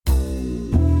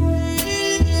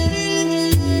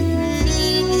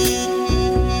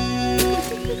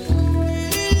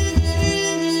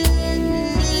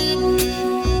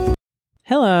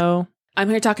Hello. I'm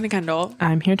here talking to Kendall.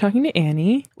 I'm here talking to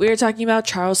Annie. We are talking about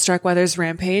Charles Starkweather's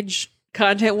Rampage.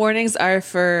 Content warnings are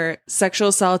for sexual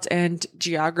assault and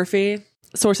geography.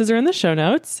 Sources are in the show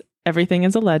notes. Everything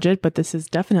is alleged, but this is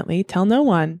definitely tell no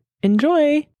one.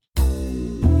 Enjoy.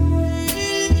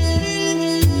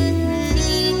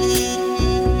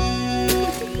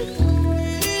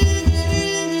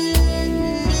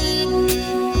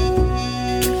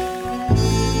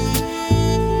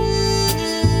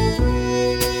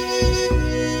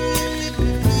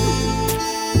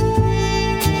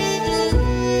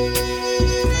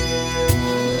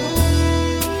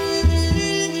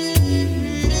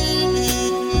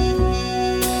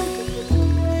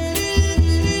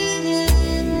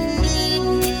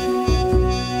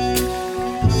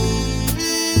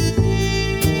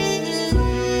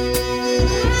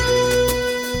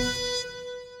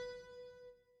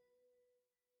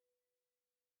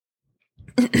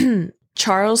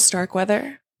 Charles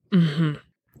Starkweather, Mm-hmm.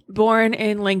 born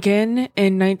in Lincoln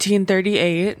in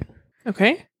 1938.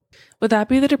 Okay. Would that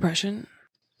be the Depression?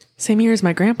 Same year as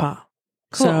my grandpa.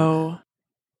 Cool. So,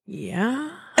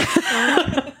 yeah.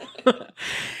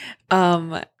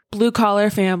 Blue collar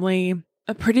family,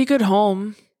 a pretty good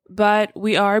home, but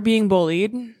we are being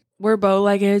bullied. We're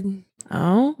bow-legged,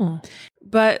 Oh.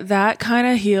 but that kind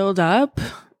of healed up.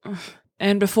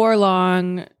 And before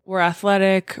long, we're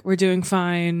athletic. We're doing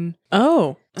fine.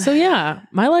 Oh. So, yeah.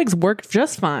 My legs worked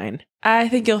just fine. I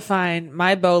think you'll find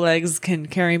my bow legs can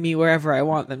carry me wherever I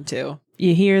want them to.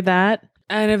 You hear that?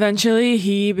 And eventually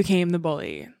he became the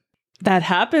bully. That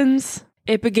happens.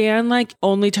 It began like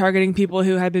only targeting people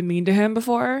who had been mean to him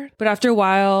before. But after a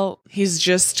while, he's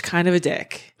just kind of a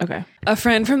dick. Okay. A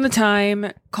friend from the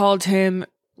time called him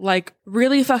like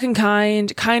really fucking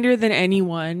kind, kinder than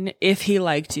anyone if he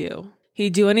liked you.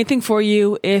 He'd do anything for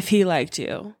you if he liked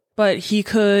you. But he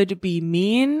could be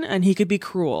mean and he could be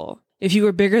cruel. If you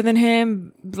were bigger than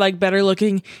him, like better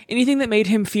looking, anything that made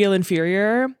him feel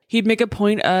inferior, he'd make a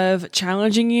point of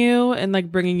challenging you and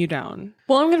like bringing you down.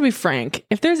 Well, I'm going to be frank.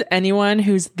 If there's anyone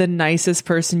who's the nicest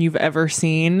person you've ever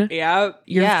seen,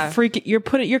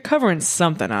 you're covering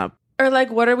something up. Or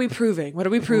like, what are we proving? What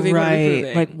are we proving? Right. What are we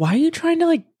proving? Like, why are you trying to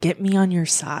like get me on your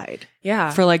side?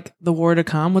 Yeah. For like the war to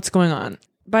come? What's going on?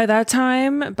 By that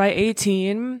time, by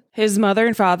 18, his mother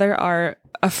and father are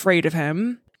afraid of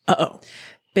him. Uh-oh.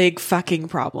 Big fucking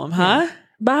problem, huh? Yeah.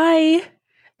 Bye.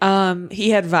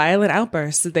 He had violent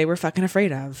outbursts that they were fucking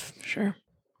afraid of. Sure.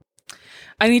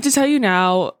 I need to tell you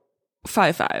now,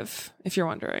 5'5", if you're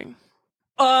wondering.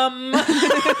 Wrong.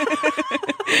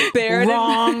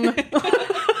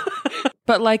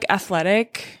 But like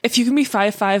athletic. If you can be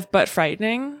 5'5", but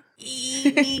frightening.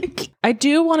 I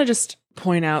do want to just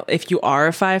point out, if you are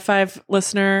a 5'5"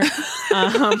 listener,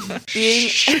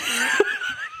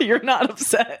 you're not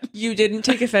upset. You didn't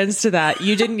take offense to that.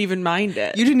 You didn't even mind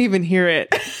it. You didn't even hear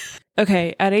it.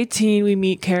 Okay, at 18, we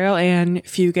meet Caril Ann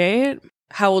Fugate.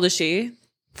 How old is she?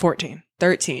 14.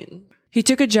 13. He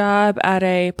took a job at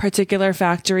a particular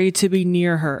factory to be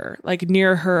near her, like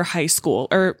near her high school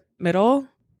or middle.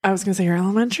 I was going to say her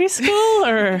elementary school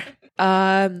or...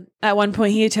 At one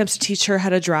point, he attempts to teach her how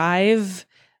to drive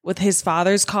with his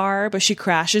father's car, but she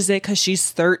crashes it because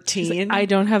she's 13. Like, I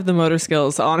don't have the motor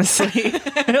skills, honestly.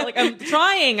 Like, I'm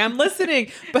trying, I'm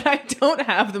listening, but I don't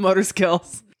have the motor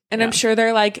skills. And I'm sure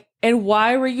they're like, and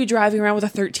why were you driving around with a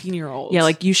 13-year-old? Yeah,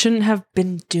 like you shouldn't have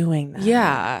been doing that.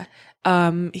 Yeah.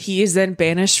 He is then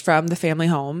banished from the family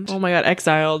home. Oh my God,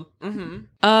 exiled.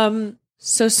 Mm-hmm.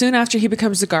 So soon after, he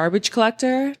becomes a garbage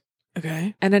collector.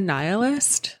 Okay. And a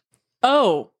nihilist.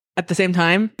 Oh, at the same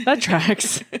time? That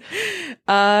tracks.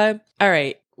 All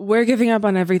right. We're giving up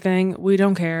on everything. We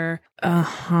don't care.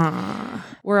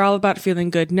 We're all about feeling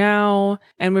good now.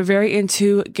 And we're very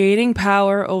into gaining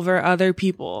power over other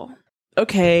people.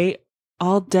 Okay.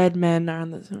 All dead men are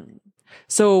on the...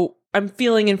 So I'm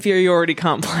feeling inferiority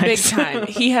complex. Big time.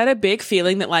 He had a big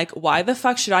feeling that like, why the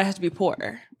fuck should I have to be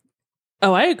poor?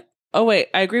 Oh, wait.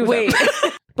 I agree with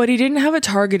that. But he didn't have it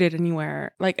targeted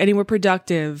anywhere, like anywhere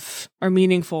productive or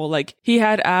meaningful. Like he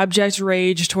had abject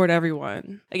rage toward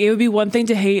everyone. Like it would be one thing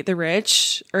to hate the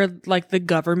rich or like the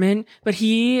government, but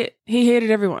he hated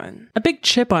everyone. A big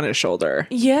chip on his shoulder.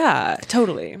 Yeah,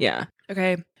 totally. Yeah.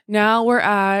 Okay. Now we're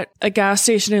at a gas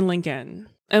station in Lincoln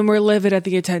and we're livid at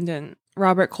the attendant,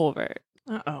 Robert Colbert.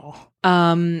 Uh-oh.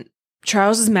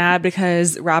 Charles is mad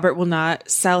because Robert will not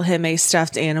sell him a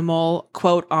stuffed animal,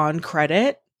 quote, on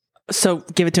credit. So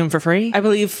give it to him for free? I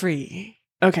believe free.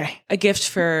 Okay. A gift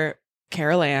for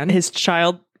Caril Ann. His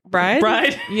child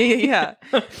bride? Yeah.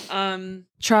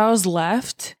 Charles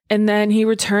left and then he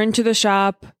returned to the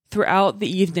shop throughout the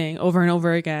evening over and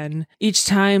over again, each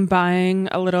time buying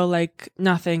a little like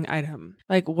nothing item.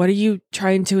 Like, what are you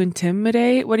trying to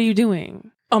intimidate? What are you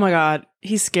doing? Oh my God.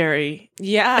 He's scary.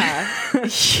 Yeah.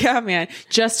 Yeah, man.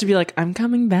 Just to be like, I'm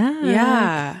coming back.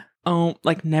 Yeah. Oh,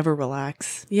 like never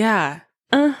relax. Yeah.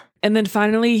 And then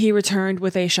finally he returned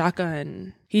with a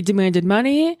shotgun. He demanded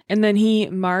money, and then he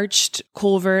marched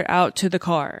Culver out to the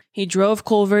car. He drove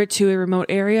Culver to a remote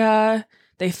area.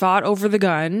 They fought over the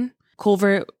gun.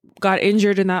 Culver got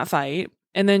injured in that fight,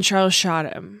 and then Charles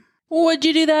shot him. What'd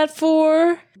you do that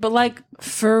for? But like,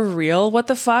 for real, what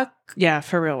the fuck? Yeah,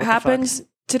 for real. What happened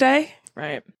today?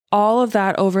 Right. All of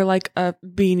that over like a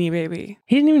Beanie Baby.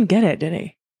 He didn't even get it, did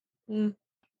he?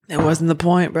 That wasn't the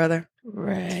point, brother.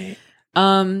 Right.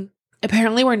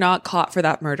 Apparently we're not caught for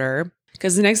that murder,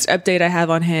 because the next update I have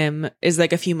on him is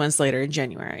like a few months later in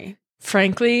January.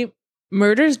 Frankly,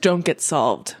 murders don't get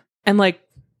solved. And like,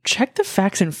 check the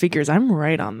facts and figures. I'm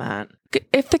right on that.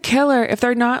 If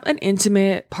they're not an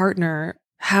intimate partner,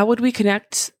 how would we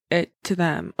connect it to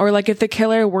them? Or like if the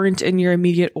killer weren't in your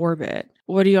immediate orbit,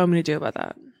 what do you want me to do about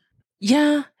that?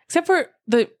 Yeah. Except for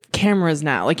the cameras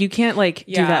now. Like, you can't like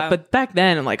do that. But back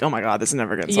then, I'm like, oh my God, this is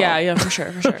never going to solve. Yeah, for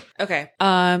sure. Okay.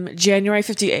 January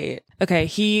 58. Okay,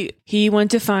 he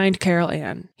went to find Caril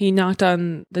Ann. He knocked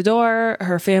on the door.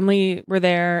 Her family were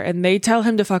there, and they tell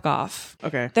him to fuck off.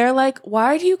 Okay. They're like,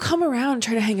 why do you come around and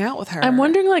try to hang out with her? I'm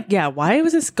wondering, like, yeah, why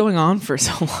was this going on for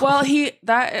so long? Well,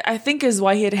 that I think is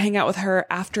why he had to hang out with her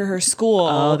after her school.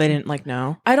 Oh, they didn't like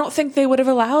know? I don't think they would have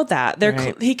allowed that.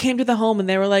 Right. He came to the home, and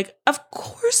they were like, of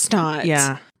course not.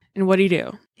 Yeah. And what'd he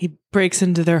do? He breaks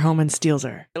into their home and steals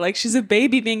her. Like she's a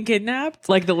baby being kidnapped.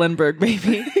 Like the Lindbergh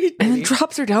baby. And then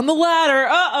drops her down the ladder.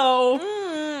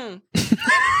 Uh-oh.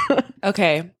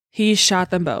 Okay. He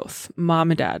shot them both,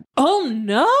 mom and dad. Oh,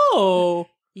 no.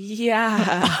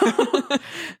 Yeah.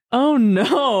 Oh,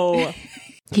 no.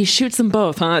 He shoots them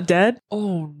both, huh? Dead?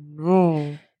 Oh,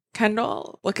 no.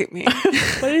 Kendall, look at me.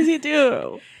 What does he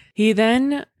do? He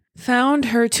then found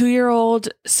her 2-year-old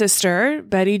sister,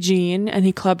 Betty Jean, and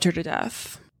he clubbed her to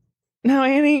death. Now,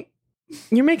 Annie,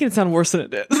 you're making it sound worse than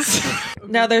it is.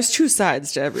 Now, there's two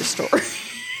sides to every story.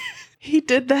 He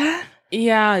did that?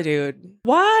 Yeah, dude.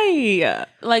 Why?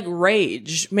 Like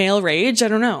rage. Male rage? I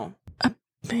don't know. A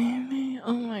baby?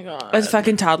 Oh my God. A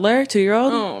fucking toddler?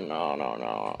 2-year-old? Oh,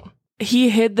 no. He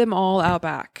hid them all out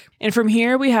back. And from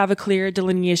here, we have a clear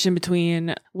delineation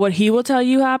between what he will tell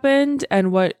you happened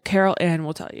and what Caril Ann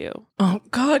will tell you. Oh,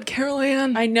 God, Caril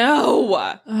Ann. I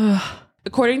know.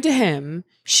 According to him,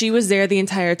 she was there the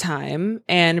entire time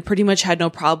and pretty much had no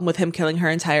problem with him killing her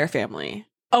entire family.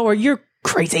 Oh, you're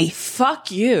crazy. Fuck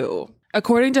you.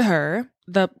 According to her,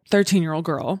 the 13-year-old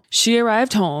girl, she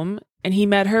arrived home and he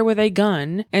met her with a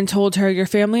gun and told her, your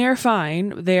family are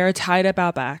fine. They are tied up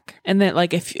out back. And that,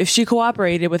 like, if she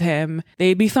cooperated with him,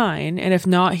 they'd be fine. And if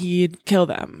not, he'd kill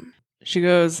them. She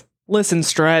goes, listen,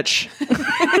 Stretch.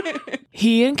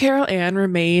 He and Caril Ann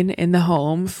remain in the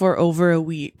home for over a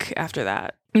week after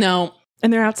that. No.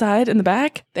 And they're outside in the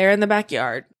back? They're in the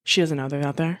backyard. She doesn't know they're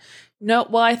out there? No,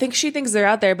 well, I think she thinks they're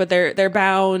out there, but they're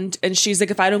bound. And she's like,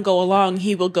 if I don't go along,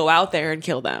 he will go out there and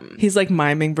kill them. He's like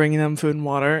miming bringing them food and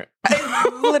water.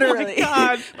 Literally. Oh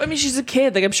my God. I mean, she's a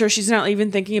kid. Like, I'm sure she's not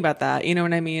even thinking about that. You know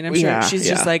what I mean? I'm sure she's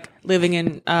just like living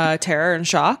in terror and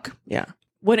shock. Yeah.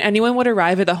 When anyone would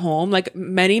arrive at the home, like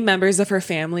many members of her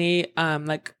family,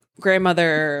 like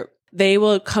grandmother, they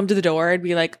will come to the door and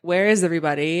be like, where is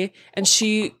everybody? And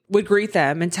she would greet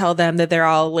them and tell them that they're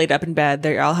all laid up in bed.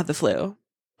 They all have the flu.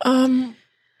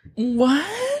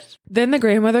 What? Then the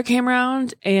grandmother came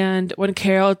around, and when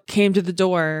Caril came to the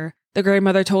door, the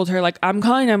grandmother told her, like, I'm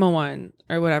calling 911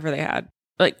 or whatever they had.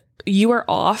 Like, you are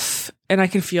off, and I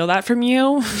can feel that from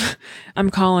you. I'm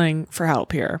calling for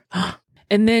help here.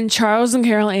 And then Charles and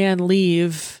Caril Ann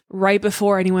leave right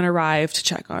before anyone arrived to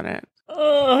check on it.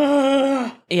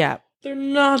 Yeah. They're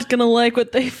not gonna like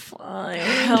what they find.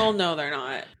 Hell no, they're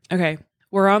not. Okay.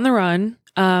 We're on the run.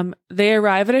 They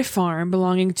arrive at a farm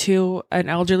belonging to an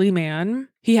elderly man.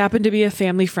 He happened to be a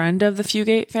family friend of the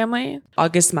Fugate family,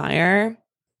 August Meyer.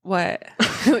 What?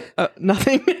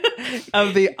 Nothing.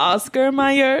 Of the Oscar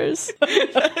Myers.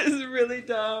 That is really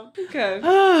dumb.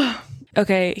 Okay.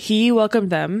 Okay, he welcomed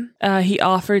them. He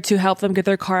offered to help them get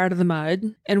their car out of the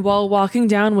mud. And while walking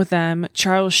down with them,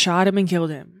 Charles shot him and killed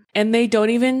him. And they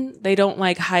don't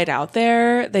like hide out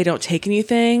there. They don't take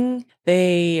anything.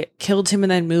 They killed him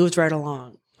and then moved right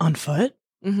along. On foot?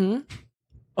 Mm-hmm.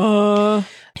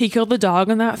 He killed the dog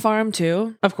on that farm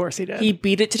too. Of course he did. He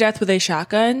beat it to death with a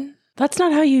shotgun. That's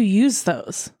not how you use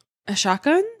those. A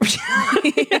shotgun?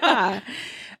 Yeah.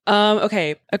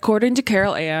 Okay. According to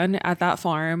Caril Ann, at that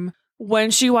farm,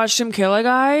 When she watched him kill a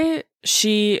guy,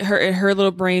 her little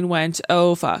brain went,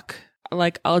 oh, fuck.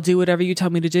 Like, I'll do whatever you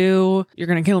tell me to do. You're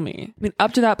going to kill me. I mean,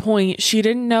 up to that point, she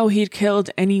didn't know he'd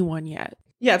killed anyone yet.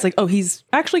 Yeah, it's like, oh, he's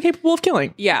actually capable of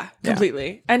killing. Yeah,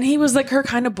 completely. Yeah. And he was like her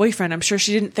kind of boyfriend. I'm sure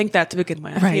she didn't think that to begin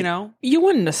with, right. You know? You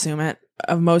wouldn't assume it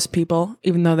of most people,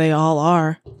 even though they all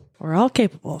are. We're all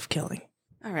capable of killing.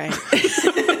 All right.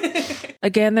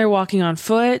 Again, they're walking on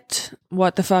foot.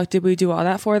 What the fuck did we do all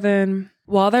that for then?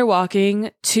 While they're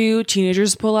walking, 2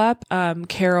 teenagers pull up,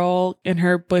 Caril and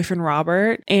her boyfriend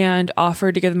Robert, and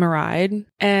offer to give them a ride.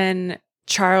 And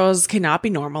Charles cannot be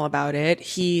normal about it.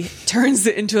 He turns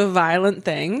it into a violent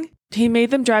thing. He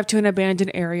made them drive to an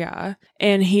abandoned area,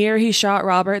 and here he shot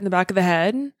Robert in the back of the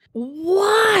head.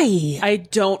 Why? I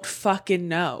don't fucking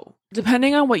know.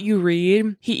 Depending on what you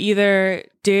read, he either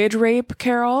did rape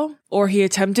Caril or he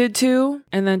attempted to.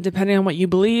 And then depending on what you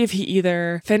believe, he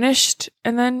either finished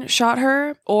and then shot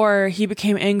her, or he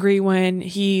became angry when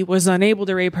he was unable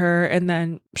to rape her and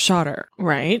then shot her.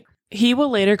 Right. He will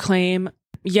later claim,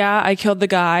 yeah, I killed the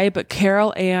guy, but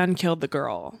Caril Ann killed the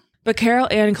girl. But Caril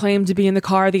Ann claimed to be in the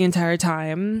car the entire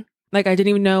time. Like, I didn't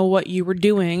even know what you were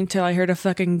doing till I heard a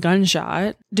fucking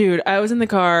gunshot. Dude, I was in the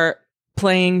car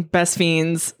playing Best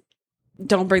Fiends.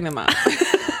 Don't bring them up.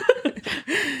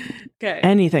 Okay.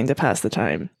 Anything to pass the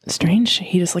time. Strange.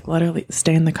 He just like literally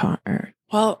stay in the car.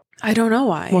 Well, I don't know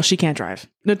why. Well, she can't drive.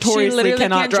 Notoriously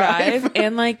cannot drive.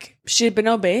 And like she had been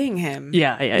obeying him.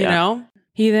 Yeah. You know?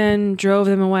 He then drove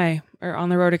them away or on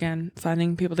the road again,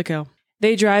 finding people to kill.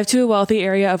 They drive to a wealthy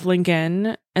area of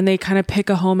Lincoln and they kind of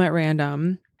pick a home at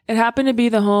random. It happened to be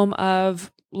the home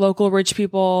of local rich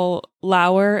people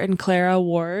Lauer and Clara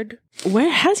Ward.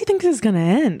 How does he think this is going to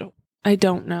end? I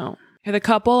don't know. The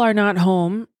couple are not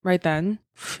home right then.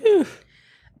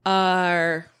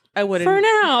 I wouldn't. For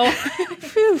now.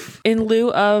 In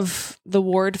lieu of the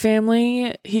Ward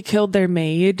family, he killed their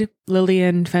maid,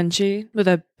 Lillian Fenchy, with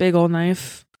a big old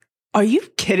knife. Are you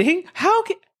kidding?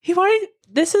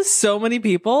 This is so many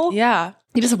people. Yeah.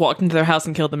 He just walked into their house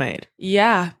and killed the maid.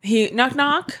 Yeah. He knock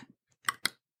knock.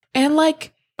 And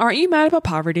like, aren't you mad about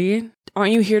poverty?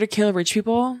 Aren't you here to kill rich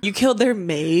people? You killed their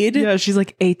maid? Yeah, she's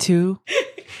like A2.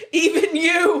 Even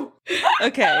you!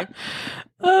 Okay.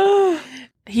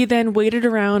 He then waited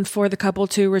around for the couple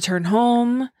to return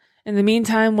home. In the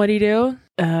meantime, what'd he do?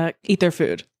 Eat their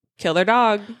food. Kill their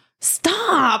dog.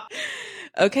 Stop!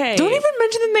 Okay. Don't even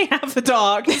mention that they have a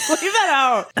dog. Leave that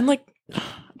out. And like,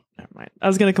 never mind. I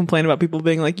was going to complain about people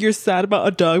being like, you're sad about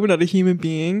a dog, but not a human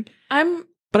being.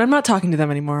 But I'm not talking to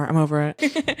them anymore. I'm over it.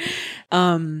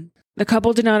 The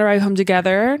couple did not arrive home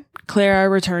together. Clara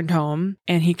returned home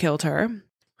and he killed her.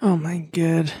 Oh my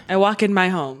God. I walk in my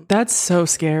home. That's so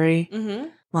scary. Mm-hmm.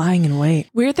 Lying in wait.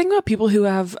 Weird thing about people who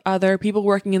have other people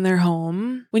working in their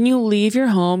home. When you leave your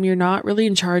home, you're not really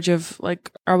in charge of like,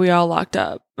 are we all locked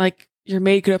up? Like your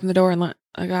maid could open the door and let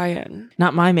a guy in.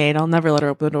 Not my maid. I'll never let her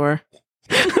open the door.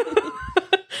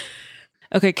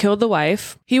 Okay, killed the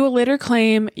wife. He will later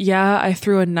claim, yeah, I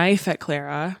threw a knife at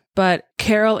Clara, but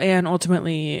Caril Ann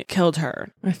ultimately killed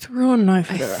her. I threw a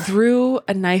knife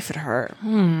at her.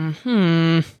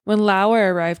 When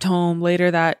Lauer arrived home later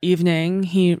that evening,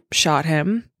 he shot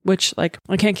him, which, like,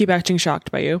 I can't keep acting shocked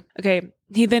by you. Okay,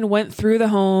 he then went through the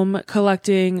home,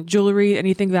 collecting jewelry,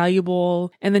 anything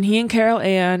valuable, and then he and Caril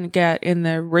Ann get in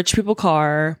the rich people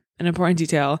car, an important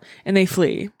detail, and they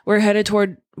flee. We're headed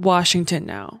toward Washington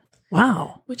now.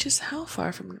 Wow. Which is how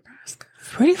far from Nebraska?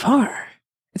 Pretty far.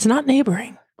 It's not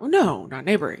neighboring. Oh, no, not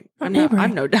neighboring. I'm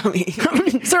no dummy.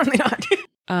 Certainly not.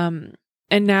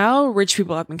 And now rich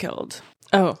people have been killed.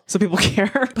 Oh, so people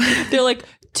care? They're like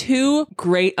 2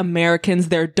 great Americans,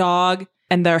 their dog,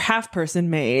 and their half-person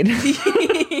maid.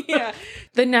 Yeah.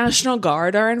 The National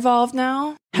Guard are involved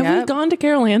now. Have we gone to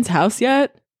Caril Ann's house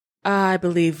yet? I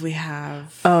believe we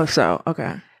have. Oh, so,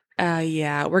 okay.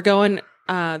 Yeah, we're going...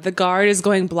 the Guard is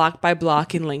going block by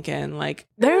block in Lincoln. Like,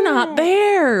 they're not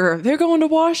there. They're going to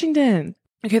Washington.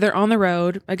 Okay, they're on the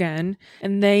road again,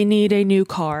 and they need a new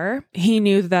car. He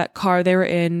knew that car they were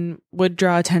in would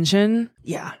draw attention.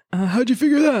 Yeah. How'd you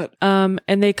figure that?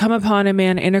 And they come upon a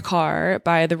man in a car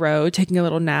by the road taking a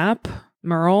little nap.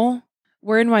 Merle.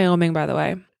 We're in Wyoming, by the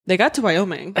way. They got to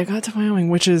Wyoming.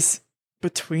 Which is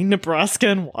between Nebraska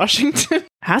and Washington.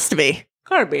 Has to be.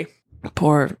 Gotta be.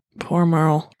 Poor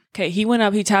Merle. Okay, he went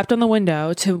up, he tapped on the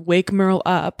window to wake Merle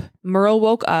up. Merle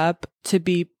woke up to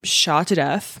be shot to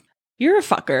death. You're a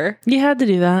fucker. You had to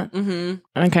do that.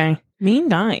 Mm-hmm. Okay. Mean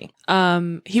guy.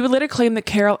 He would later claim that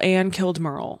Caril Ann killed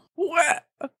Merle. What?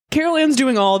 Caril Ann's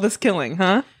doing all this killing,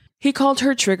 huh? He called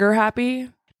her trigger happy.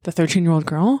 The 13-year-old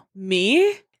girl?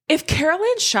 Me? If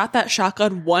Carolyn shot that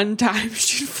shotgun one time,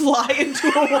 she'd fly into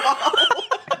a wall.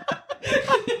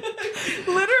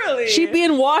 Literally. She'd be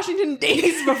in Washington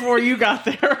days before you got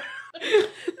there. Do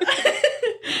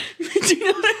you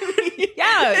know what I mean?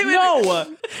 Yeah,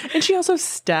 no. And she also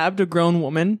stabbed a grown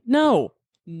woman. No.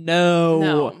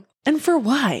 And for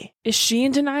why? Is she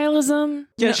into nihilism?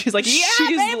 Yeah, No. she's like, yeah,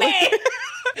 She's baby!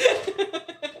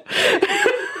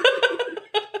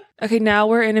 Okay, now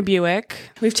we're in a Buick.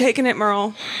 We've taken it,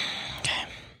 Merle. Okay.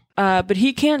 But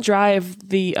he can't drive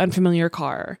the unfamiliar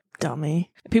car.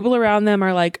 Dummy. People around them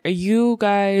are like, are you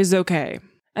guys okay?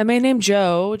 A man named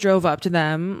Joe drove up to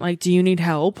them, like, do you need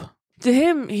help? To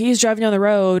him, he's driving down the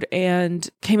road and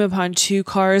came upon 2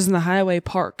 cars in the highway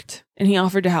parked, and he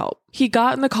offered to help. He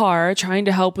got in the car trying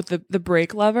to help with the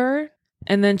brake lever,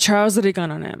 and then Charles lit a gun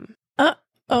on him.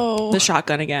 Uh-oh. The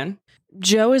shotgun again.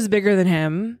 Joe is bigger than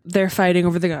him. They're fighting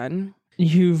over the gun.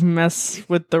 You've messed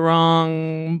with the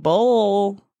wrong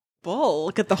bull.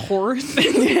 Look at the horse.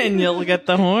 And you'll get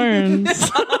the horns.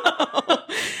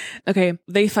 Okay,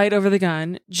 they fight over the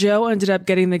gun. Joe ended up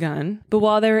getting the gun. But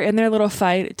while they were in their little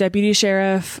fight, Deputy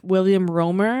Sheriff William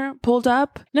Romer pulled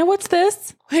up. Now what's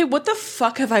this? Hey, what the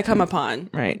fuck have I come upon?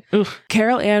 Right. Oof.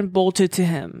 Carol Ann bolted to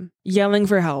him, yelling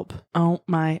for help. Oh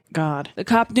my God. The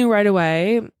cop knew right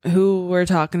away who we're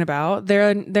talking about. They're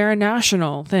a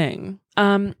national thing.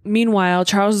 Meanwhile,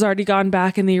 Charles has already gone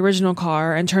back in the original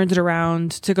car and turned it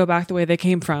around to go back the way they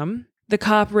came from. The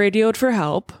cop radioed for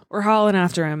help. We're hauling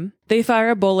after him. They fire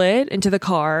a bullet into the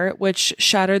car, which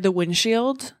shattered the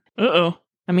windshield. Uh-oh.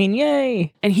 I mean,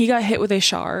 yay. And he got hit with a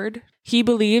shard. He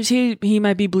believes he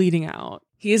might be bleeding out.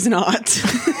 He is not.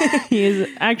 He is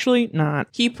actually not.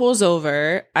 He pulls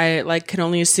over. I can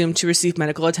only assume to receive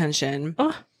medical attention.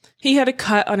 Oh. He had a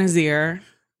cut on his ear.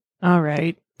 All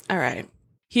right.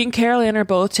 He and Carol Ann are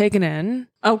both taken in.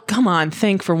 Oh, come on.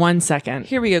 Think for 1 second.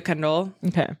 Here we go, Kendall.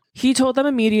 Okay. He told them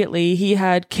immediately he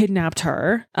had kidnapped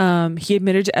her. He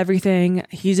admitted to everything.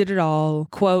 He did it all.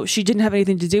 Quote, she didn't have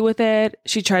anything to do with it.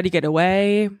 She tried to get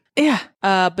away. Yeah.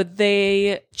 But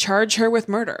they charge her with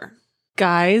murder.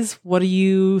 Guys, what are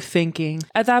you thinking?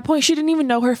 At that point, she didn't even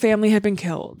know her family had been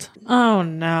killed. Oh,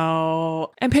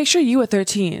 no. And picture you at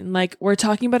 13. Like, we're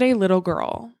talking about a little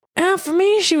girl. For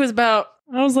me, she was about,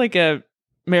 I was like a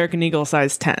American Eagle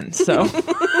size 10, so.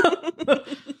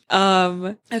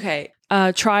 Okay.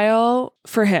 Trial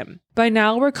for him. By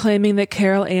now, we're claiming that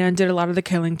Carol Ann did a lot of the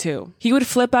killing too. He would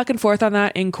flip back and forth on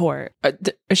that in court.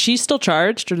 Is she still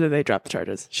charged, or did they drop the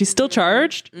charges? She's still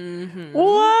charged? Mm-hmm.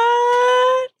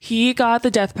 What? He got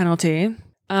the death penalty.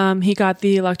 He got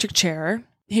the electric chair.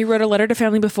 He wrote a letter to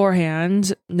family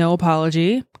beforehand. No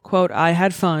apology. Quote, I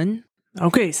had fun.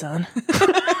 Okay, son.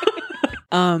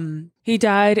 He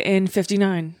died in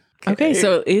 59. Okay,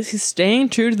 so is he staying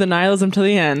true to the nihilism to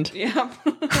the end? Yeah.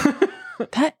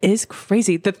 That is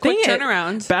crazy. The Quick thing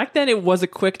turnaround. Back then, it was a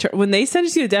quick turn. When they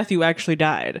sentenced you to death, you actually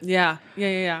died. Yeah.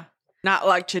 Not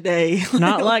like today.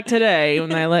 Not like today when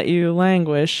they let you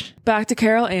languish. Back to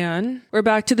Carol Ann. We're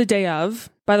back to the day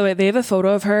of. By the way, they have a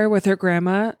photo of her with her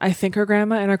grandma. I think her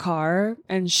grandma in a car,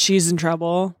 and she's in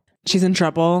trouble. She's in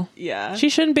trouble. Yeah. She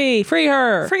shouldn't be. Free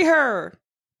her. Free her.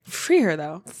 Free her,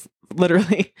 though.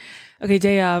 Literally. Okay,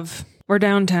 day of. We're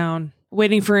downtown,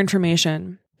 waiting for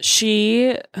information.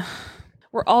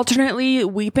 We're alternately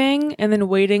weeping and then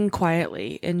waiting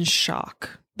quietly in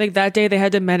shock. Like that day, they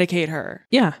had to medicate her.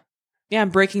 Yeah. Yeah,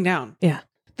 I'm breaking down. Yeah.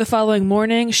 The following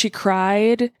morning, she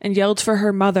cried and yelled for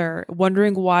her mother,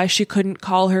 wondering why she couldn't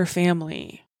call her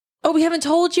family. Oh, we haven't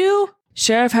told you?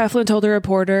 Sheriff Heflin told the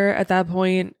reporter at that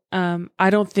point, I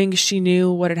don't think she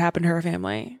knew what had happened to her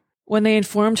family. When they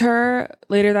informed her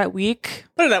later that week...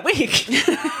 What that week?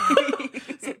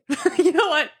 You know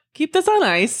what? Keep this on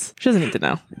ice. She doesn't need to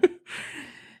know.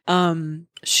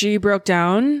 She broke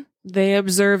down. They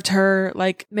observed her,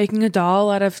 like, making a doll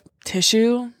out of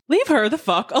tissue. Leave her the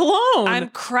fuck alone. I'm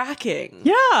cracking.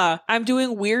 Yeah. I'm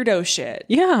doing weirdo shit.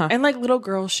 Yeah. And, like, little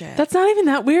girl shit. That's not even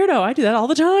that weirdo. I do that all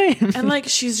the time. And, like,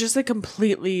 she's just, like,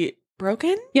 completely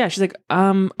broken. Yeah. She's like,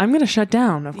 I'm going to shut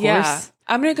down, of course. Yeah.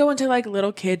 I'm going to go into, like,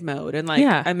 little kid mode and, like,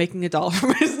 I'm making a doll for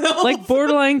myself. Like,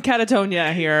 borderline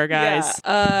catatonia here, guys.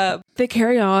 Yeah. They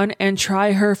carry on and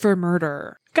try her for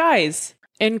murder. Guys.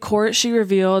 In court, she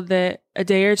revealed that a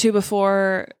day or two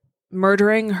before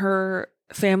murdering her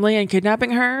family and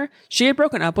kidnapping her, she had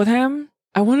broken up with him.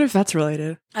 I wonder if that's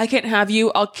related. I can't have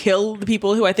you. I'll kill the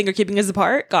people who I think are keeping us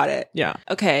apart. Got it. Yeah.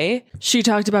 Okay. She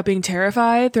talked about being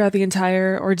terrified throughout the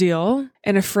entire ordeal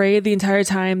and afraid the entire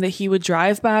time that he would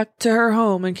drive back to her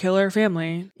home and kill her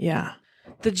family. Yeah.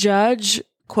 The judge,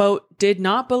 quote, did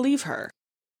not believe her.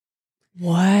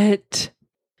 What?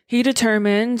 He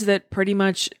determined that pretty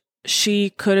much she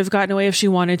could have gotten away if she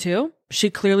wanted to. She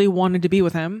clearly wanted to be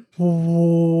with him. You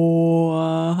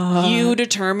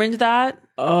determined that?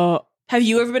 Have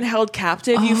you ever been held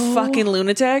captive, you fucking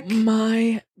lunatic?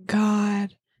 My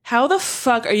God. How the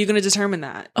fuck are you going to determine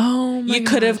that? Oh my You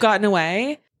could have gotten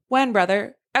away? When,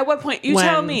 brother? At what point? You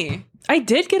tell me. I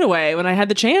did get away when I had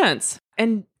the chance.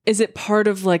 And is it part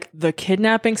of like the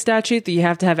kidnapping statute that you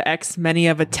have to have X many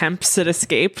of attempts at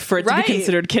escape for it to be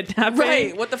considered kidnapping?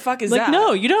 Right. What the fuck is like, that?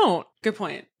 No, you don't. Good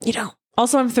point. You don't.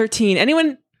 Also, I'm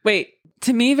 13. Wait.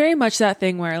 To me, very much that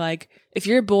thing where like, if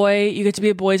you're a boy, you get to be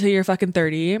a boy till you're fucking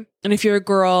 30. And if you're a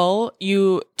girl,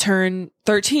 you turn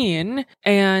 13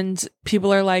 and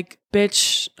people are like,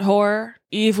 bitch, whore,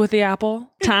 Eve with the apple.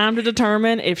 Time to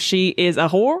determine if she is a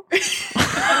whore.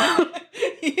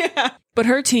 Yeah. But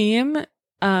her team,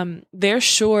 they're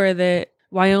sure that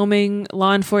Wyoming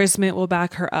law enforcement will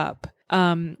back her up.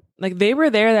 Like they were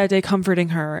there that day comforting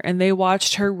her and they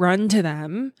watched her run to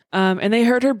them. And they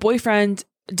heard her boyfriend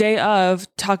day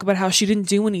of talk about how she didn't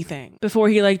do anything before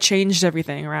he like changed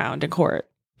everything around in court.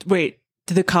 Wait,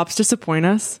 did the cops disappoint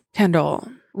us? Kendall,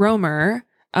 Romer,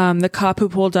 the cop who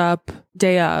pulled up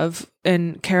day of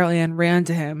and Caril Ann ran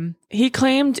to him. He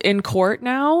claimed in court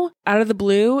now, out of the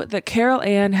blue, that Caril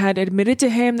Ann had admitted to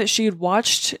him that she'd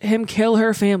watched him kill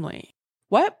her family.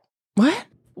 What?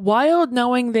 Wild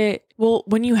knowing that, well,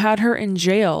 when you had her in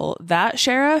jail, that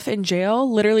sheriff in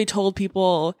jail literally told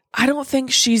people, I don't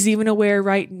think she's even aware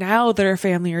right now that her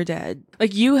family are dead.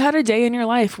 Like you had a day in your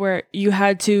life where you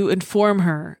had to inform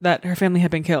her that her family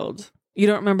had been killed. You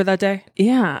don't remember that day?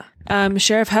 Yeah.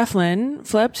 Sheriff Heflin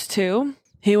flipped too.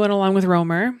 He went along with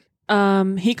Romer.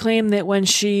 He claimed that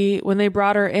when they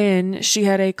brought her in, she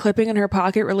had a clipping in her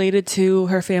pocket related to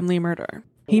her family murder.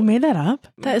 He made that up?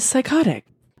 That is psychotic.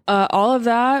 All of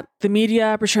that, the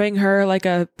media portraying her like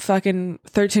a fucking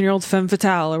 13-year-old femme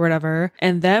fatale or whatever,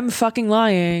 and them fucking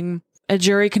lying, a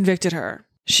jury convicted her.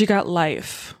 She got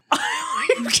life. Are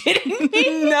you kidding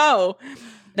me? No.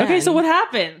 Then, okay, so what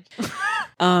happened?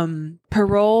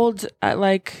 Paroled at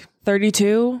like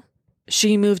 32.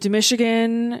 She moved to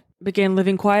Michigan, began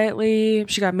living quietly.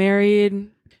 She got married.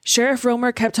 Sheriff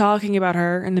Romer kept talking about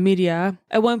her in the media.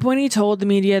 At one point, he told the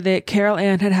media that Caril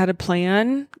Ann had a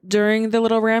plan during the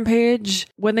little rampage.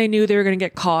 When they knew they were going to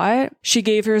get caught, she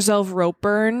gave herself rope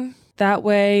burn. That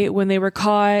way, when they were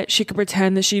caught, she could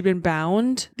pretend that she'd been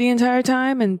bound the entire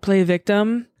time and play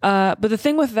victim. But the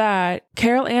thing with that,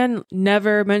 Caril Ann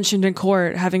never mentioned in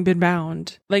court having been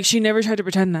bound. Like, she never tried to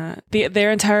pretend that.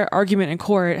 Their entire argument in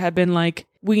court had been like,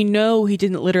 we know he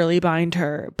didn't literally bind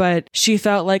her, but she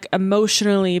felt like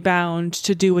emotionally bound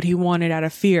to do what he wanted out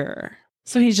of fear.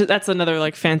 So that's another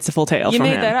like fanciful tale from him.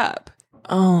 You made that up.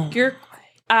 Oh. You're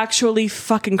actually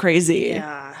fucking crazy.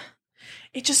 Yeah.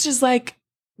 It just is like,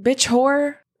 bitch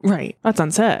whore. Right. That's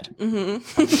unsaid.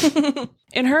 Mm-hmm.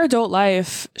 In her adult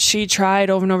life, she tried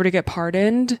over and over to get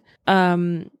pardoned,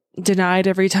 denied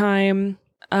every time.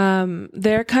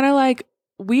 They're kind of like,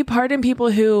 we pardon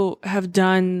people who have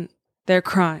done their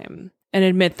crime and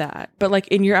admit that. But like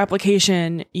in your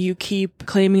application, you keep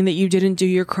claiming that you didn't do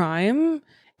your crime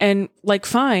and like,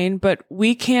 fine, but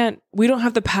we don't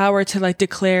have the power to like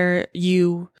declare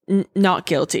you not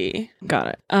guilty. Got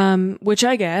it. Which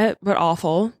I get, but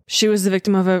awful. She was the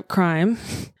victim of a crime,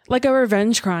 like a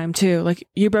revenge crime too. Like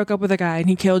you broke up with a guy and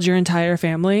he killed your entire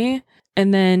family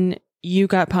and then you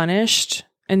got punished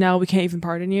and now we can't even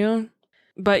pardon you.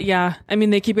 But yeah, I mean,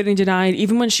 they keep getting denied.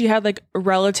 Even when she had like a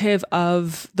relative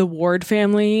of the Ward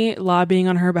family lobbying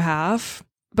on her behalf,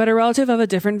 but a relative of a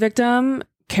different victim,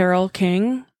 Caril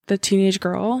King, the teenage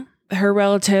girl, her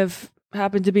relative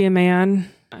happened to be a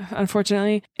man,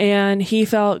 unfortunately, and he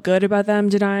felt good about them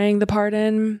denying the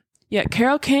pardon. Yeah,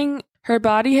 Caril King, her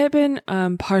body had been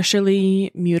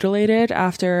partially mutilated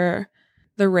after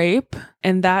the rape,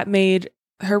 and that made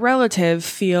her relative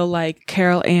feel like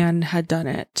Caril Ann had done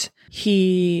it.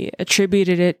 He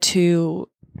attributed it to,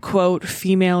 quote,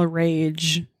 female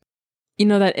rage. You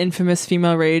know that infamous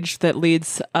female rage that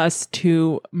leads us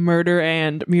to murder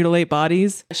and mutilate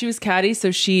bodies? She was catty,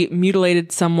 so she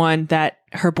mutilated someone that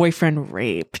her boyfriend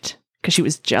raped because she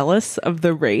was jealous of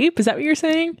the rape. Is that what you're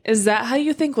saying? Is that how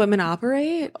you think women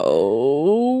operate?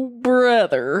 Oh,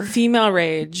 brother. Female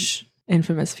rage.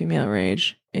 Infamous female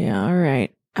rage. Yeah, all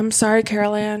right. I'm sorry,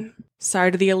 Caril Ann.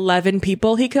 Sorry to the 11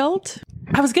 people he killed.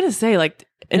 I was going to say, like,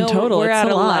 in total, we're it's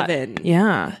at a lot. 11.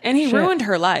 Yeah. And he ruined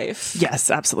her life. Yes,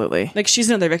 absolutely. Like, she's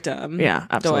another victim. Yeah,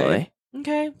 absolutely.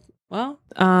 Okay. Well.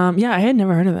 Yeah, I had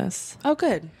never heard of this. Oh,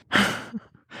 good.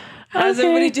 How's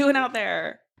everybody doing out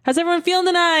there? How's everyone feeling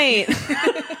tonight?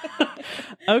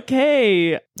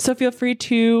 Okay. So feel free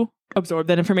to absorb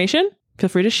that information feel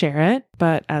free to share it.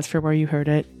 But as for where you heard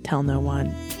it, tell no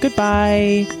one.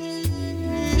 Goodbye.